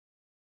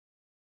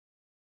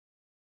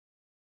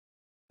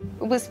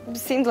It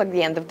seemed like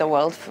the end of the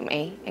world for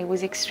me. It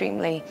was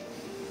extremely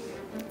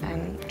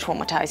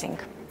traumatizing.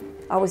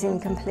 I was in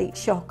complete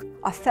shock.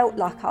 I felt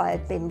like I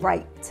had been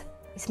raped.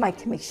 It's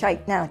making me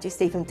shake now,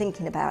 just even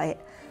thinking about it.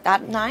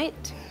 That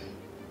night,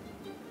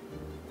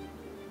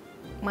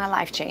 my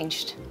life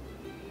changed.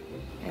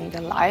 And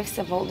the lives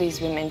of all these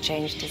women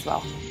changed as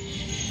well.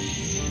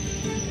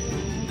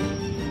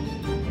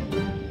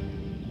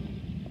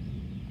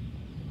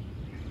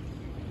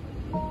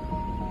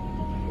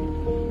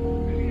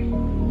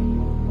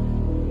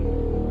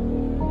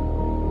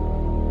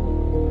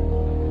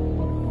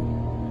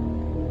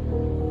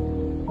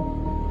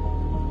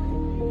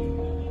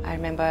 I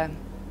remember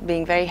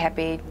being very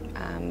happy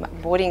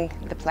boarding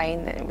the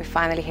plane. We're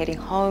finally heading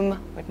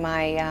home with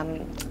my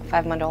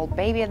 5-month-old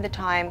baby at the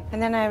time.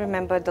 And then I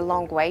remember the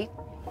long wait.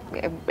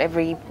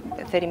 Every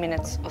 30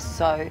 minutes or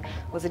so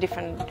was a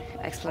different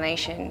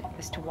explanation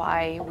as to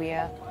why we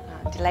are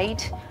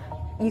delayed.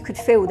 You could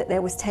feel that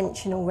there was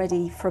tension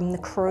already from the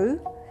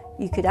crew.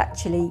 You could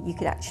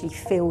actually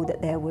feel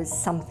that there was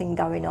something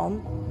going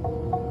on.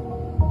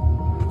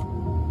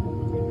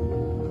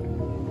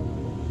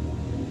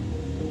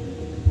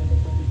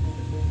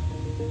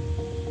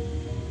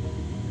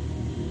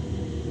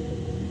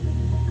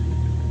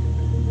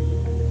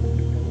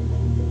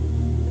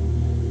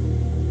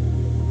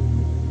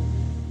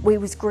 We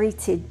was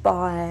greeted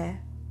by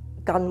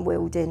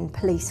gun-wielding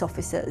police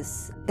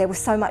officers. There was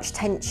so much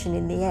tension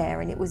in the air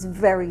and it was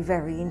very,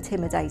 very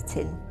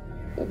intimidating.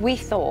 We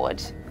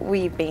thought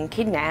we've been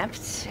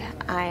kidnapped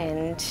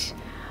and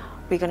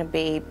we're going to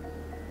be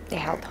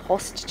held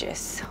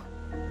hostages.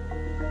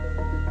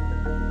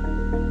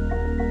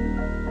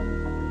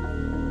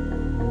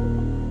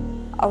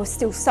 I was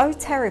still so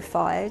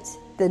terrified.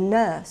 The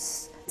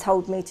nurse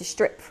told me to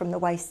strip from the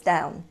waist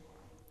down.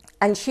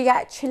 And she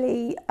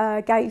actually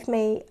gave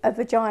me a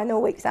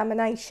vaginal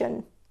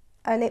examination.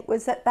 And it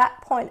was at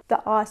that point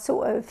that I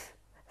sort of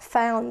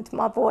found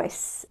my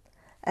voice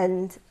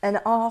and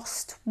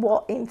asked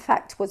what in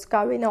fact was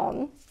going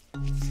on.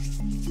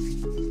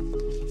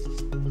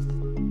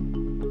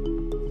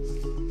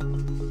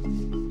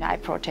 I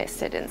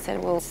protested and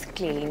said, well, it's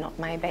clearly not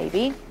my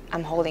baby.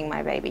 I'm holding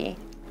my baby.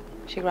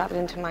 She grabbed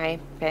into my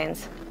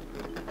pants,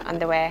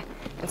 underwear,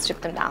 and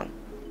stripped them down.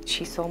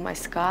 She saw my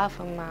scar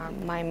from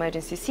my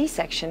emergency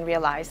C-section,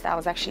 realised I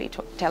was actually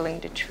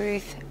telling the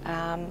truth,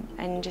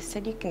 and just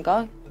said, you can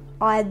go.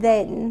 I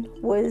then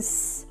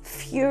was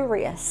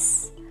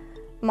furious.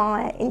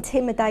 My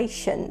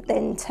intimidation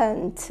then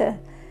turned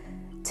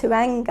to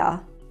anger.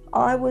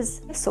 I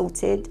was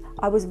assaulted,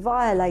 I was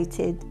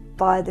violated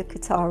by the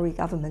Qatari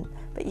government,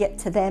 but yet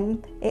to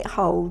them it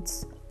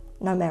holds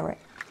no merit.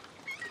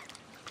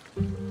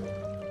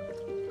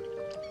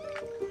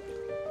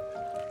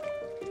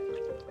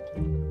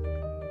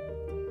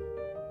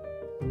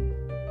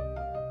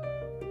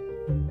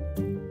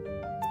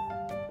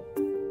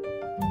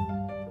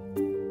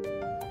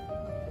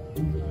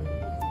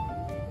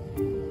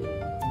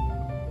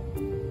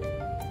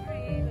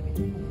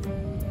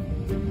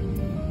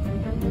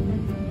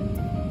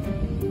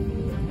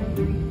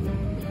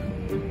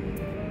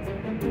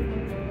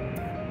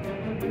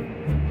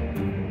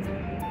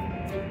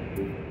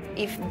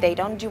 If they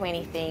don't do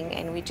anything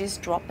and we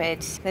just drop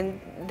it, then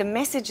the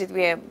message that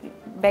we're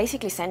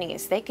basically sending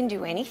is they can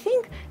do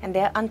anything and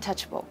they're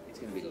untouchable. It's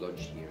going to be lodged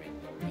here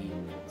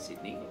in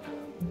Sydney.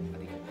 I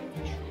think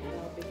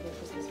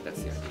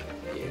that's the idea.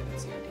 Yeah,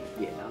 that's the idea.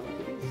 Yeah, no,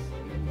 it is.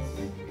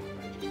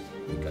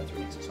 Just go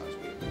through an exercise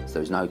with. So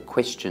there's no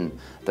question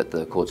that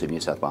the courts of New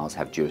South Wales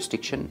have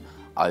jurisdiction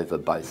over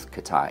both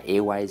Qatar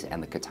Airways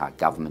and the Qatar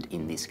government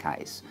in this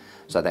case.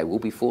 So they will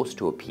be forced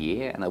to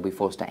appear and they'll be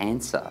forced to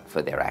answer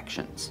for their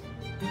actions.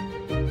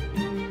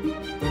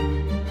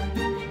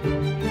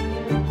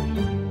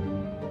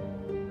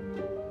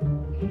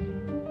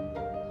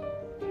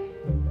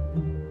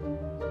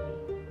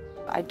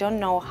 I don't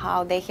know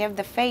how they have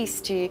the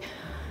face to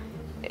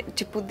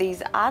put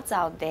these ads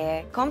out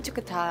there. Come to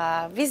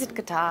Qatar, visit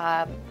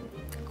Qatar,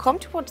 come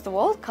to watch the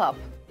World Cup.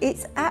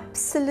 It's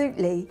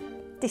absolutely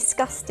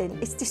disgusting.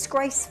 It's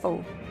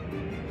disgraceful.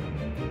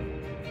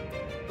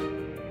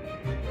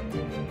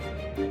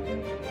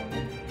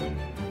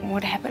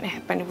 What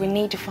happened. We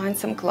need to find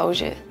some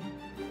closure.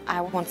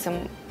 I want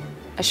some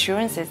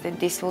assurances that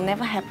this will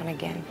never happen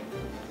again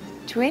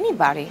to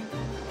anybody.